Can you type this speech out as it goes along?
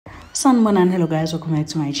Saneh, hello guys, welcome back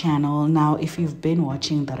to my channel. Now, if you've been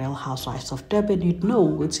watching The Real Housewives of Durban, you'd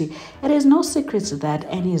know, it is no secret that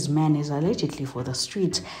Annie's man is allegedly for the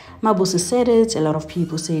streets. Mabusi said it, a lot of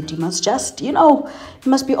people said you must just, you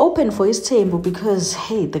must be open for his table because,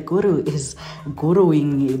 hey, the guru is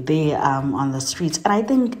guruing there on the streets. And I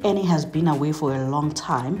think Annie has been away for a long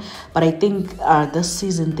time, but I think this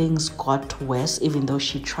season things got worse, even though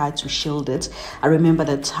she tried to shield it. I remember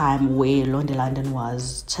the time where Londe London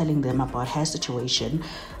was telling them about her situation.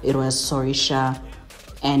 It was Sorisha,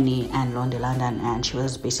 Annie, and Londe London, and she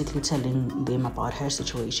was basically telling them about her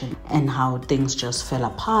situation and how things just fell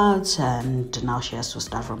apart, and now she has to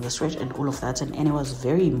start from the scratch and all of that. And Annie was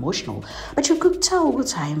very emotional, but you could tell with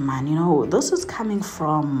time, man, this is coming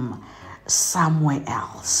from somewhere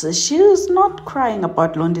else. She's not crying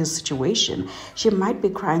about Londe's situation. She might be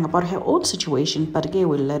crying about her own situation, but again,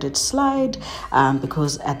 we'll let it slide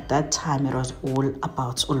because at that time it was all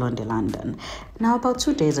about Londe London. Now, about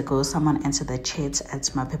 2 days ago, someone entered the chat at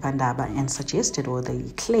Maphephandaba and suggested, or they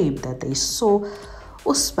claimed, that they saw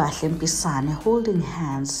Sidechiq Pregnant holding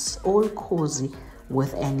hands all cozy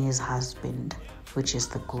with Annie's husband, which is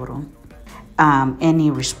the guru.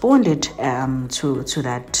 Annie responded to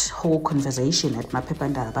that whole conversation at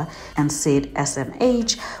Maphephandaba and said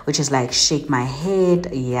SMH, which is like shake my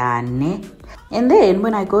head, yane. And then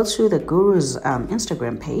when I go to the guru's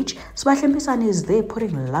Instagram page, Sidechiq Pregnant is there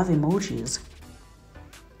putting love emojis.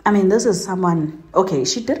 I mean, this is someone, okay,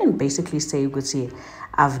 she didn't basically say,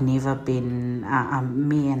 I've never been,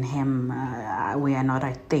 me and him, we are not,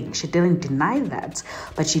 I think. She didn't deny that,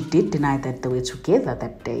 but she did deny that they were together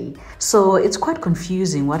that day. So it's quite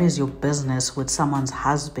confusing. What is your business with someone's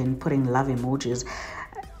husband putting love emojis?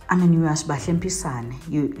 I mean, you are Sidechiq Pregnant.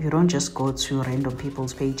 You don't just go to random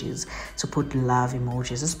people's pages to put love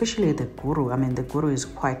emojis, especially the guru. I mean, the guru is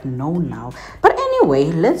quite known now. But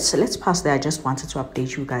anyway, let's pass there. I just wanted to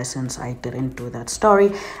update you guys since I didn't do that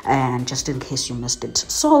story, and just in case you missed it.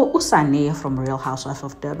 So Saneh from Real Housewives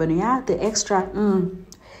of Durban, yeah, the extra,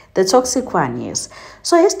 the toxic one, yes.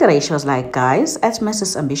 So yesterday she was like, guys, at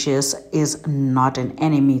Mrs. Ambitious is not an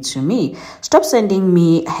enemy to me. Stop sending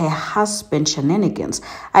me her husband shenanigans.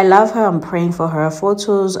 I love her. I'm praying for her.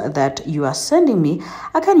 Photos that you are sending me,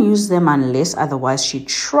 I can use them unless otherwise she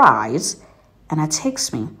tries and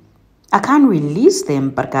attacks me. I can't release them,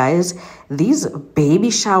 but guys, these baby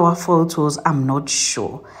shower photos, I'm not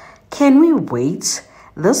sure. Can we wait?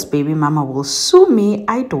 This baby mama will sue me.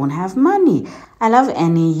 I don't have money. I love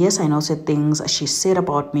Annie. Yes, I noted things she said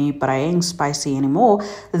about me, but I ain't spicy anymore.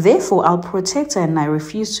 Therefore, I'll protect her and I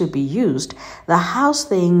refuse to be used. The house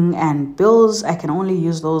thing and bills, I can only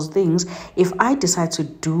use those things if I decide to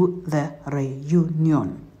do the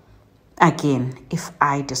reunion. Again, if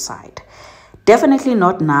I decide. Definitely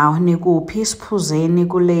not now. Niku peace puze,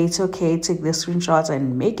 niku late. Okay, take the screenshots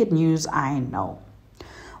and make it news. I know.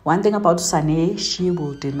 One thing about Saneh, she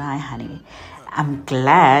will deny, honey. I'm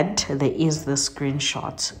glad there is the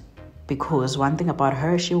screenshot, because one thing about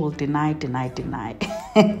her, she will deny.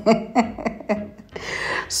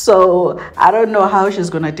 So I don't know how she's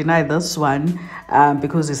gonna deny this one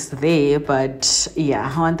because it's there, but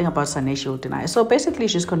yeah, one thing about Saneh, she will deny. So basically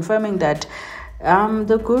she's confirming that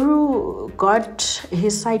the guru got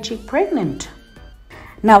his Sidechiq pregnant.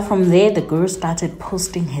 Now from there, the guru started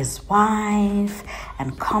posting his wife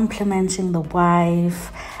and complimenting the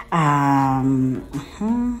wife. We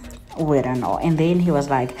don't know. And then he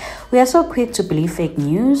was like, we are so quick to believe fake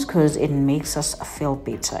news because it makes us feel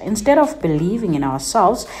better instead of believing in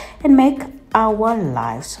ourselves and make our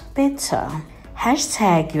lives better.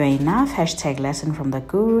 Hashtag you are enough. Hashtag lesson from the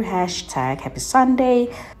guru. Hashtag happy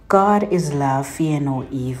Sunday. God is love, fear no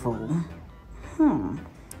evil. You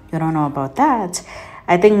don't know about that.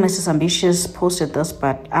 I think Mrs. Ambitious posted this,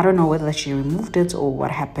 but I don't know whether she removed it or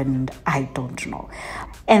what happened. I don't know.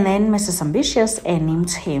 And then Mrs. Ambitious and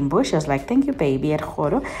Tembo, she was like, thank you, baby, at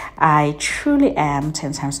Khoro. I truly am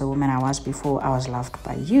 10 times the woman I was before I was loved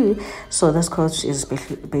by you. So this quote is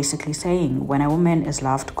basically saying, when a woman is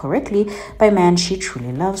loved correctly by a man she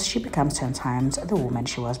truly loves, she becomes 10 times the woman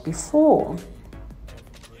she was before.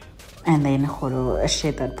 And then Khoro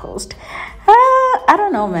shared that post. I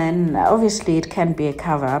don't know, man. Obviously, it can be a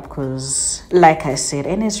cover-up because, like I said,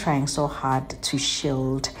 Annie's trying so hard to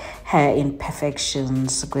shield her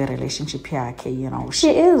imperfections, good relationship here,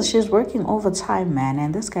 She's working overtime, man,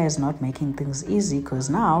 and this guy is not making things easy because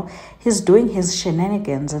now he's doing his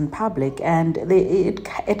shenanigans in public, and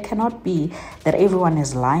it cannot be that everyone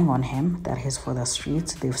is lying on him, that he's for the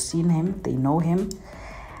streets. They've seen him. They know him.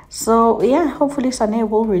 So yeah, hopefully Saneh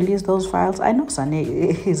will release those files. I know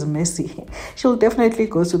Saneh is messy. She'll definitely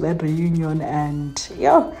go to that reunion, and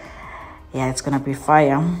yeah, yeah, it's gonna be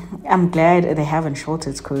fire. I'm glad they haven't shot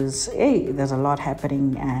it because hey, there's a lot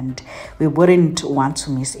happening and we wouldn't want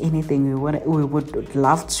to miss anything. We would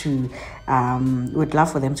love to would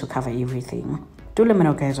love for them to cover everything. Do let me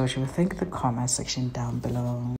know guys what you think in the comment section down below.